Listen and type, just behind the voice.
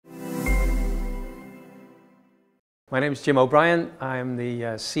My name is Jim O'Brien. I'm the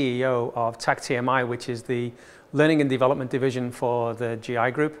CEO of Tack TMI, which is the Learning and Development Division for the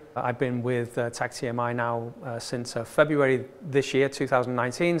GI Group. I've been with Tack TMI now since February this year,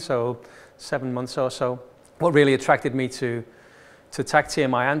 2019, so 7 months or so. What really attracted me to Tack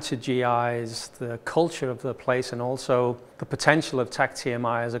TMI and to GI is the culture of the place and also the potential of Tack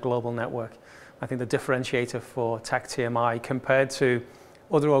TMI as a global network. I think the differentiator for Tack TMI compared to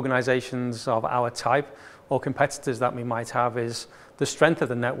other organizations of our type or competitors that we might have is the strength of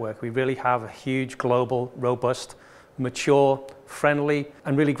the network. We really have a huge, global, robust, mature, friendly,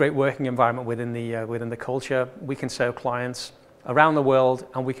 and really great working environment within the culture. We can serve clients around the world,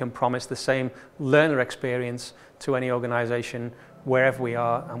 and we can promise the same learner experience to any organization wherever we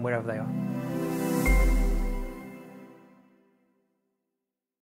are and wherever they are.